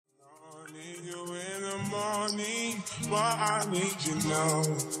want me, what I need to know.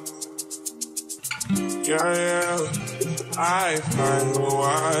 Yeah, I find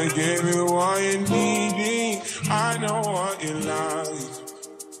what I give you what you need. I know what you like.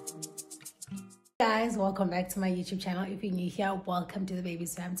 Guys, welcome back to my YouTube channel. If you're new here, welcome to the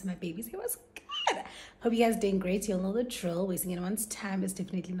baby's fam, to my babies. It was good. Hope you guys are doing great. You'll know the drill. Wasting anyone's time is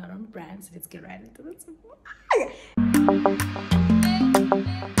definitely not on brand, so let's get right into this.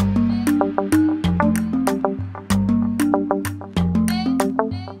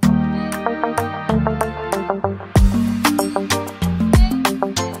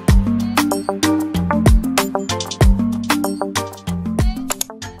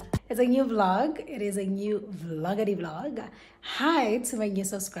 It's a new vlog. It is a new vloggity vlog. Hi to my new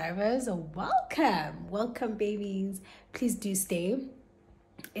subscribers. Welcome babies. Please do stay.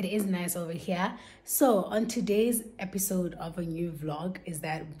 It is nice over here. So on today's episode of a new vlog is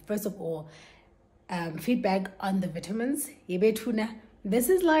that, first of all, feedback on the vitamins. This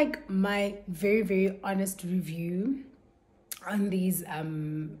is like my very honest review on these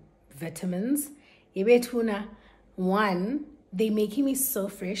vitamins. One, they're making me so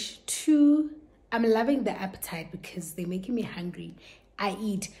fresh. Two, I'm loving the appetite because they're making me hungry. I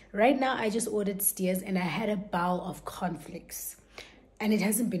eat. Right now, I just ordered steers and I had a bowl of cornflakes. And it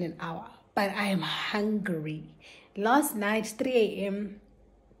hasn't been an hour, but I am hungry. Last night, 3 a.m.,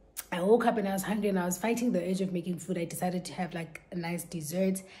 I woke up and I was hungry and I was fighting the urge of making food. I decided to have like a nice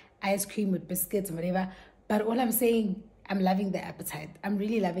dessert, ice cream with biscuits and whatever. But all I'm saying, I'm loving the appetite. I'm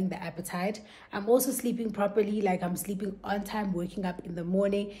really loving the appetite. I'm also sleeping properly. Like I'm sleeping on time, waking up in the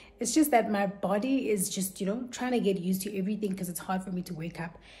morning. It's just that my body is just, trying to get used to everything because it's hard for me to wake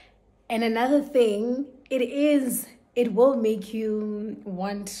up. And another thing, it will make you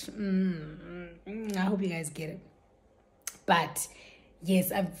want, I hope you guys get it. But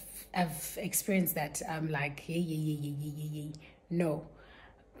yes, I've experienced that. I'm like, no.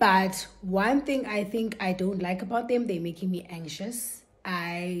 But one thing I think I don't like about them, they're making me anxious.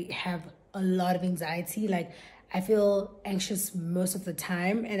 I have a lot of anxiety. Like I feel anxious most of the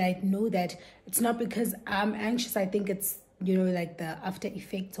time. And I know that it's not because I'm anxious. I think it's, like the after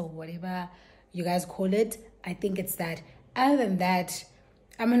effect or whatever you guys call it. I think it's that. Other than that,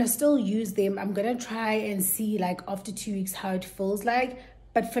 I'm going to still use them. I'm going to try and see like after 2 weeks how it feels like.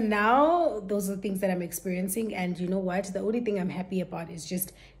 But for now, those are things that I'm experiencing. And you know what? The only thing I'm happy about is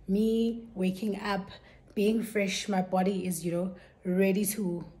just me waking up, being fresh. My body is, ready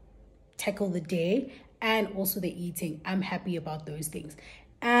to tackle the day. And also the eating. I'm happy about those things.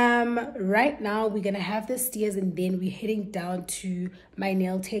 Right now, we're going to have the steers and then we're heading down to my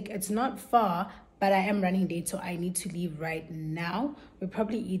nail tech. It's not far, but I am running late, so I need to leave right now. We'll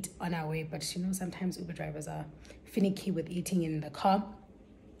probably eat on our way. But, sometimes Uber drivers are finicky with eating in the car.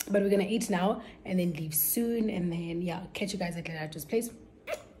 But we're gonna eat now and then leave soon, and then catch you guys at Lenato's place.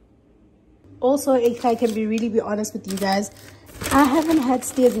 Also, if I can be honest with you guys, I haven't had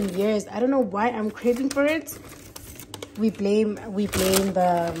steers in years. I don't know why I'm craving for it. We blame the we blame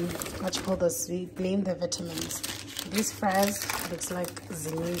the vitamins. These fries looks like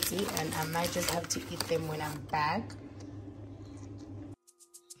ziniti, and I might just have to eat them when I'm back.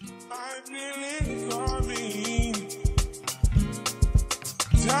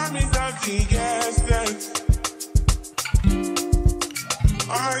 Time is up to guess that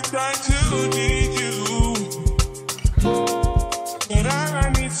I try to need you, but I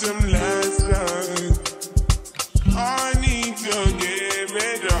need some lessons. I need to give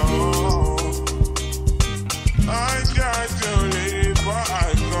it all. I try to live, but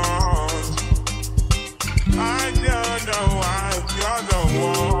I can't. I don't know why you're the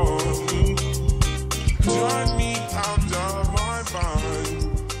one. Turn me out of my mind.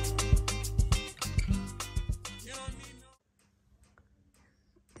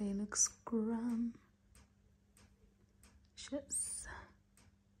 They look scrumptious.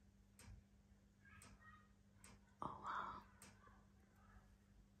 Oh wow.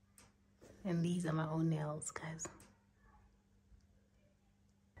 And these are my own nails, guys.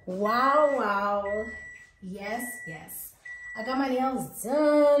 Wow. Yes. I got my nails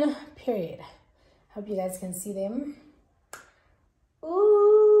done, period. Hope you guys can see them.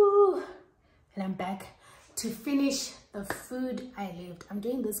 Ooh. And I'm back to finish the food I left. I'm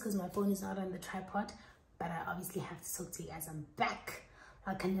doing this because my phone is not on the tripod, but I obviously have to talk to you guys. I'm back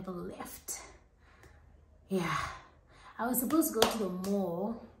like I never left. Yeah, I was supposed to go to the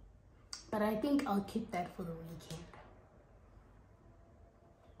mall, but I think I'll keep that for the weekend.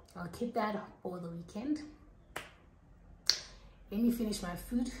 I'll keep that for the weekend. Let me finish my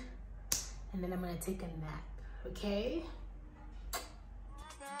food and then I'm gonna take a nap, okay?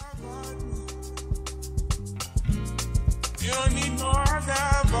 You don't need no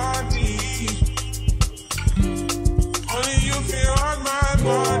other body. Only you feel on my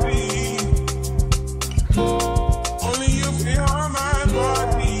body. Only you feel on my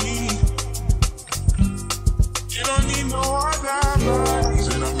body. You don't need no other body.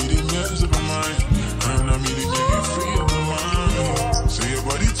 Say now me the mess of my mind, and I me the make you free of my mind. Say your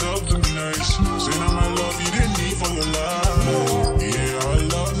body talk to me nice. Say now my love you didn't need for your life. Yeah, our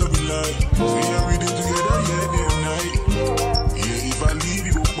love no be like. Say everything together, yeah, day and night. Yeah, if I leave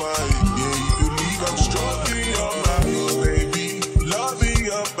you quiet, yeah, if you leave I'm struggling your body, baby. Loving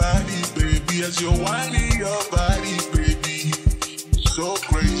your body, baby, as you're whining your body, baby. So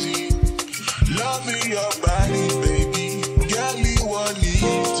crazy. Loving your body, baby. Girl, you want it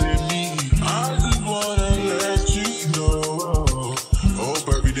to me. I just wanna let you know. Hope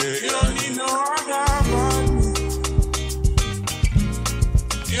every day. You don't need no other body.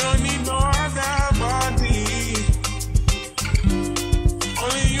 You don't need no other body.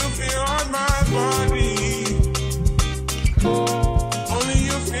 Only you feel on my body. Only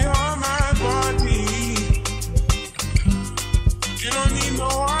you feel on my body. You don't need no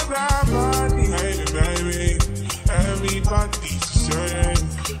other body. Hey, baby, everybody's the same.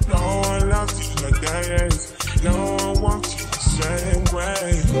 No one loves you like that. No one wants you the same way.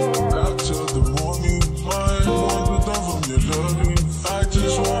 Back till the morning, my one put down from your loving. I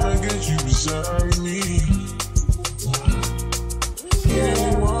just wanna get you beside me. Give me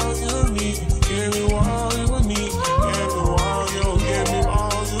all you need. Give me all you need. Give me all you. Give me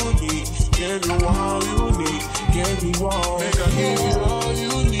all you need. Give me all you need. Give me all. Make I give you all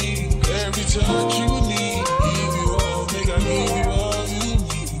you need. Every touch you need. Give you all. Make I give you all you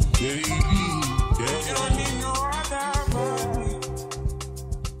need, baby. Yeah. You don't need no other body.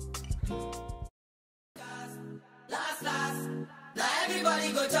 Last, now everybody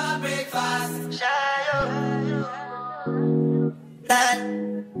go to breakfast. Shayo,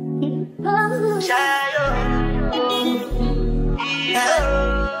 shayo,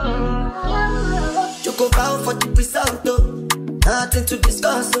 you go bow for the result, though. Nothing to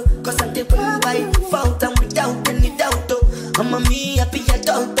discuss, oh. Cause I take one by default and without any doubt, oh. I'm a me happy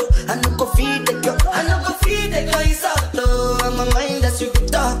adult, oh. I no go feed the girl, I no go feed the girl insult, oh. I'm a mind that's you can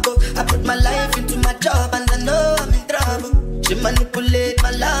talk, oh. I put my life into my job and I know I'm in trouble. She manipulate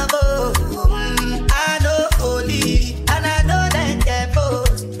my love, oh. I know holy and I know that devil.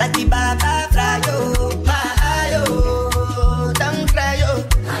 That the baba fry, oh. My eye, oh. Don't cry, oh.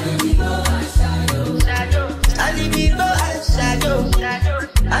 I need people and shadow, shadow. I need people and shadow, shadow.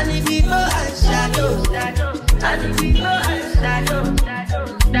 I need people and shadow, shadow. I need people and shadow, shadow,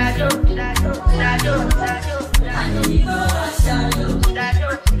 shadow, shadow, shadow. I need people and shadow,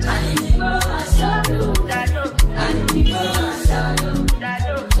 shadow. I need people and shadow, shadow. I need people and shadow,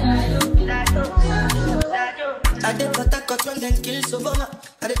 shadow, shadow, shadow. I did what I got when them kills over my.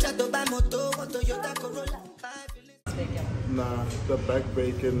 I did try to buy moto, Toyota Corolla. Nah, the back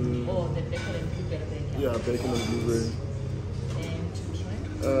bacon. Oh, the bacon and blueberry bacon. Yeah, bacon and blueberry.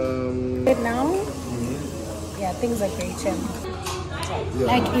 Right now, yeah, things are great. Yeah.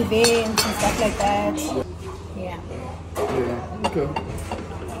 Like events and stuff like that. Yeah. Yeah, okay.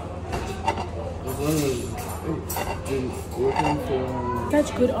 As long as you're working for... Such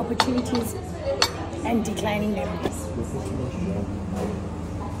good opportunities and declining them.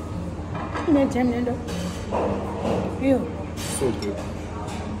 Ew. So good.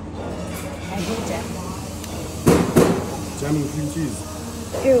 I hate jam. Jam and cream cheese.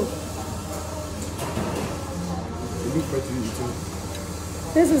 Ew. It looks like you eating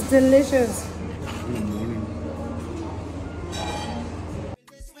This is delicious. in the morning.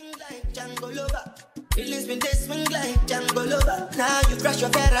 Swing like Django Lover. Feelings been they swing like Django Lover. Now you crash your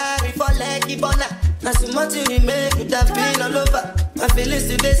Ferrari for leggy bona. Now so much you make you have been all over. My feelings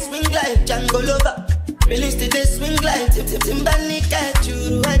today swing like Django Lover. Feelings today swing like Timbani at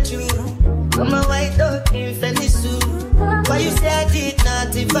you. I'm a white dog in Fenisu. Why you say I did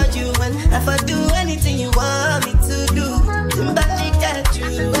nothing for you when if I do anything you want me to do? Timbani at you.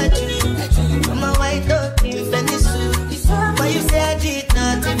 I'm a white dog in Fenisu. Why you say I did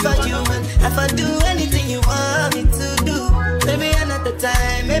nothing for you when if I do anything you want me to do? Maybe another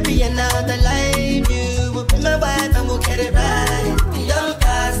time, maybe another life. You will be my wife and we'll get it right. Don't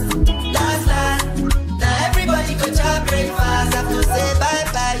last. Now everybody go to breakfast. Have to say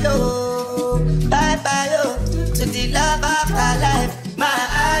bye-bye, yo, to the love of my life. My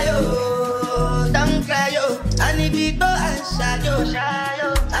eye, don't cry, yo. I need people and shadow.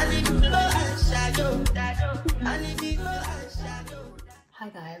 I need people and shadow. I need people and shadow. Hi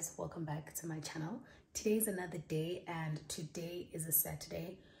guys, welcome back to my channel. Today is another day and today is a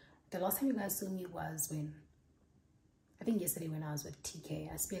Saturday. The last time you guys saw me was when I think yesterday when I was with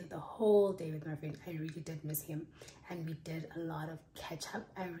TK, I spent the whole day with my friend. I really did miss him, and we did a lot of catch up.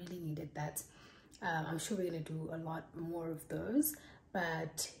 I really needed that. I'm sure we're gonna do a lot more of those.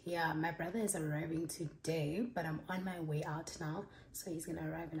 But yeah, my brother is arriving today, but I'm on my way out now, so he's gonna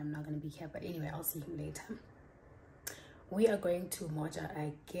arrive and I'm not gonna be here. But anyway, I'll see him later. We are going to Moja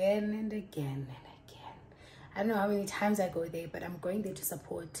again and again and again. I don't know how many times I go there, but I'm going there to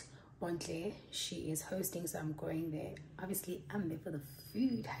support Bontle. She is hosting, so I'm going there. Obviously, I'm there for the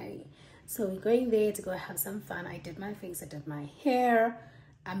food, hey. So we're going there to go have some fun. I did my face, I did my hair.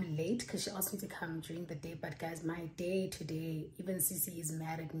 I'm late because she asked me to come during the day, but guys, my day today, even Sissy is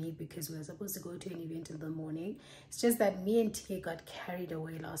mad at me because we were supposed to go to an event in the morning. It's just that me and TK got carried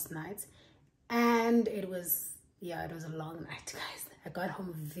away last night, and it was a long night, guys. I got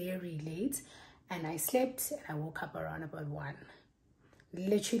home very late and I slept, and I woke up around about 1.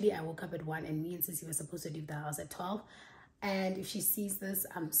 Literally, I woke up at 1, and me and Sissy were supposed to leave the house at 12. And if she sees this,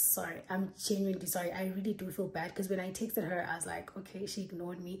 I'm sorry. I'm genuinely sorry. I really do feel bad because when I texted her, I was like, okay, she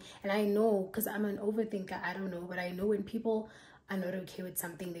ignored me. And I know, because I'm an overthinker, I don't know, but I know when people are not okay with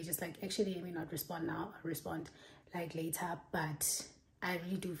something, they just like, actually, I may not respond now, I'll respond like later. But I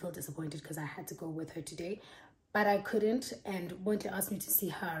really do feel disappointed because I had to go with her today, but I couldn't. And Bontle asked me to see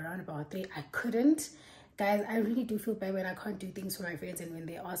her around about 3. I couldn't. Guys, I really do feel bad when I can't do things for my friends, and when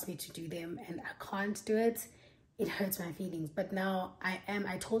they ask me to do them and I can't do it. It hurts my feelings. But now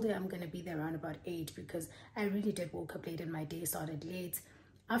I told her I'm gonna be there around about 8 because I really did woke up late and my day started late.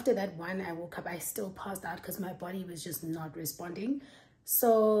 After that 1, I woke up, I still passed out because my body was just not responding.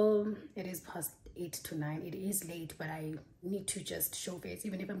 So it is past 8 to 9. It is late, but I need to just show face,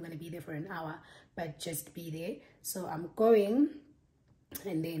 even if I'm gonna be there for an hour, but just be there. So I'm going,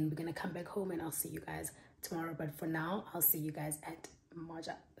 and then we're gonna come back home and I'll see you guys tomorrow. But for now, I'll see you guys at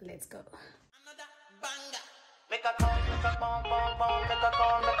Moja. Let's go. Make a call, make a bong, bong, bong, make a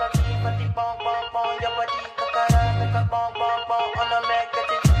call, make a keep a deep bong, bong, bong, your body, kakara, make a bong, bong, bong, on a make a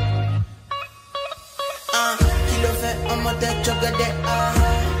tip. Kilo fe, I'm a dead chocolate,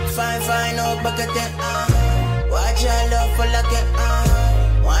 fine, fine, oh, bucket, watch your love for like it,